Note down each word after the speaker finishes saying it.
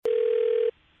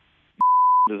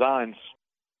Designs.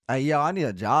 Hey, yo, I need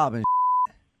a job and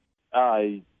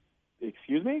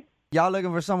Excuse me? y'all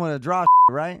looking for someone to draw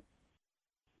right?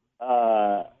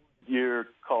 You're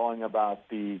calling about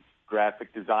the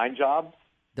graphic design job?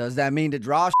 Does that mean to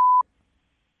draw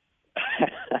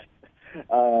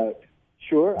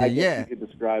Sure. I guess yeah. you could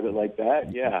describe it like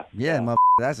that. Yeah. Yeah,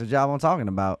 that's the job I'm talking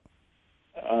about.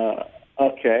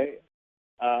 Okay.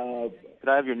 Could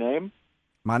I have your name?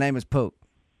 My name is Pook.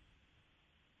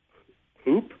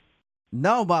 Poop?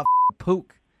 No, Pook.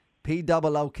 Pook.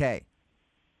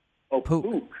 Oh, Pook.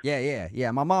 Pook.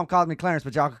 Yeah. My mom calls me Clarence,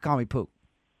 but y'all can call me Pook.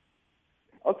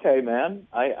 Okay, man.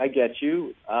 I get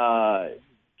you.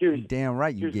 You damn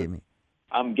right you get me.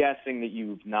 I'm guessing that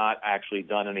you've not actually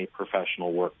done any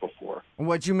professional work before.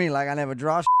 What you mean, like I never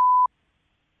draw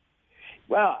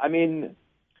Well, I mean,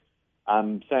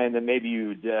 I'm saying that maybe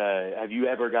have you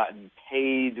ever gotten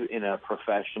paid in a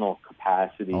professional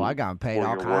capacity? Oh, I got paid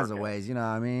all kinds of ways, you know what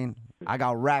I mean? I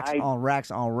got racks on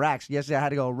racks on racks. Yesterday I had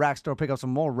to go to a rack store pick up some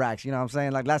more racks, you know what I'm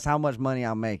saying? Like that's how much money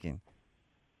I'm making.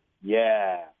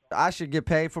 Yeah. I should get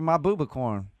paid for my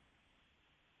boobicorn.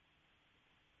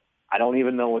 I don't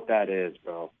even know what that is,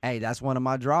 bro. Hey, that's one of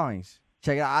my drawings.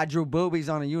 Check it out. I drew boobies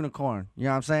on a unicorn. You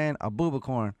know what I'm saying? A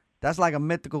boobicorn. That's like a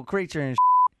mythical creature and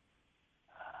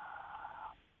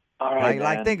All right, man.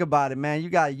 Like think about it, man. You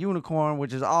got a unicorn,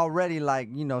 which is already like,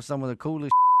 you know, some of the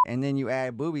coolest and then you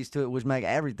add boobies to it, which make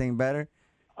everything better.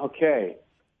 Okay.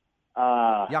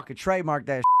 Y'all could trademark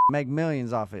that make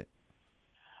millions off it.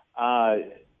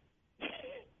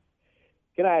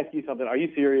 Can I ask you something? Are you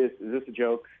serious? Is this a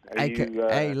joke?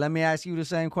 Hey, let me ask you the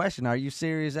same question. Are you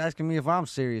serious asking me if I'm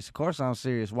serious? Of course I'm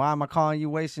serious. Why am I calling you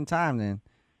wasting time then?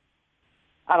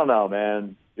 I don't know,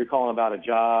 man. You're calling about a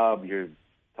job. You're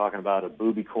talking about a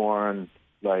boobicorn.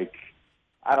 Like,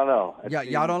 I don't know.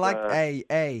 Y'all don't like,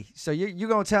 hey. So you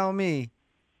going to tell me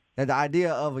that the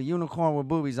idea of a unicorn with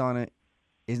boobies on it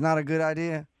is not a good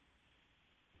idea?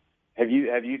 Have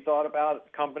you thought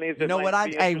about companies that You know might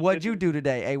what be what'd you interested do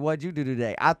today? Hey, what'd you do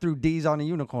today? I threw D's on a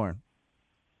unicorn.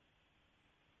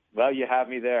 Well, you have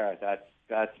me there.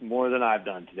 That's more than I've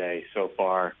done today so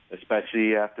far,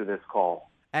 especially after this call.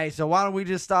 Hey, so why don't we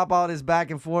just stop all this back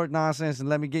and forth nonsense and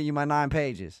let me get you my 9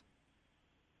 pages?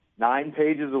 9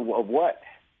 pages of what?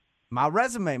 My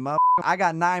resume, I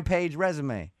got 9-page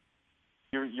resume.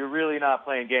 You're really not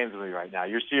playing games with me right now.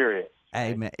 You're serious.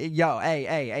 Hey, man. Yo,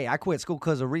 hey, I quit school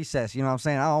because of recess. You know what I'm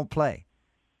saying? I don't play.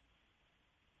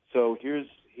 So here's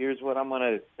what I'm going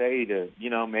to say to,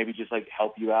 maybe just like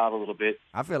help you out a little bit.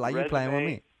 I feel like you're playing with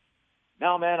me.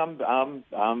 No, man,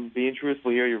 I'm being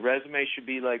truthful here. Your resume should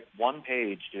be like 1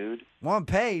 page, dude. 1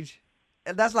 page?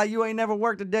 That's like you ain't never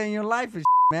worked a day in your life,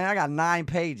 man. I got 9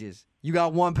 pages. You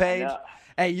got 1 page?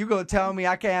 Hey, you gonna tell me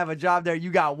I can't have a job there?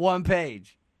 You got 1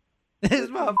 page. This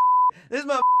motherfucker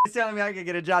is telling me I can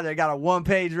get a job there. I got a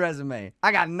 1-page resume.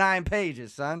 I got 9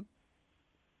 pages, son.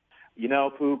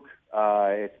 Pook,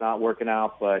 it's not working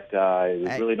out, but it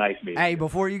was really nice meeting you. Hey,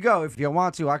 before you go, if you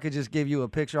want to, I could just give you a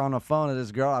picture on the phone of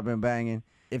this girl I've been banging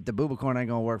if the boobicorn ain't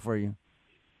gonna work for you.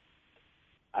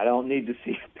 I don't need to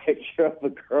see a picture of a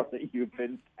girl that you've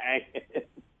been banging.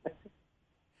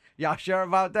 Y'all sure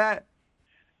about that?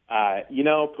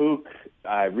 Pook,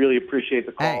 I really appreciate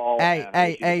the call.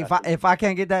 Hey, if I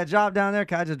can't get that job down there,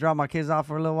 can I just drop my kids off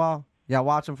for a little while? Y'all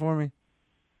watch them for me?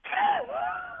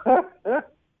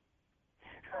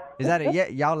 Is that a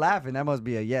yes? Y'all laughing? That must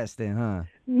be a yes then, huh?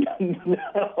 No.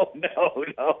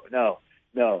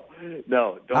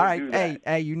 Don't All right, do that.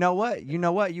 hey, you know what?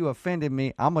 You offended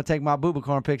me. I'm going to take my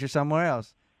boobicorn picture somewhere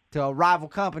else to a rival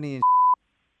company and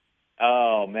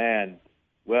Oh, man.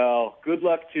 Well, good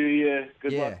luck to you.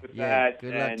 Good luck with that.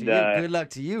 Good luck to you. Good luck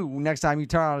to you. Next time you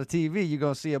turn on the TV, you're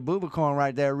going to see a boobicorn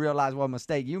right there, realize what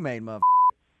mistake you made, motherfucker.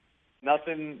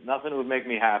 Nothing would make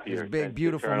me happier. This big,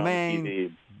 beautiful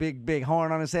man, big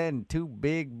horn on his head, and 2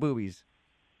 big boobies.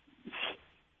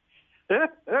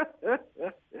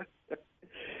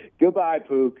 Goodbye,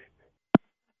 Pook.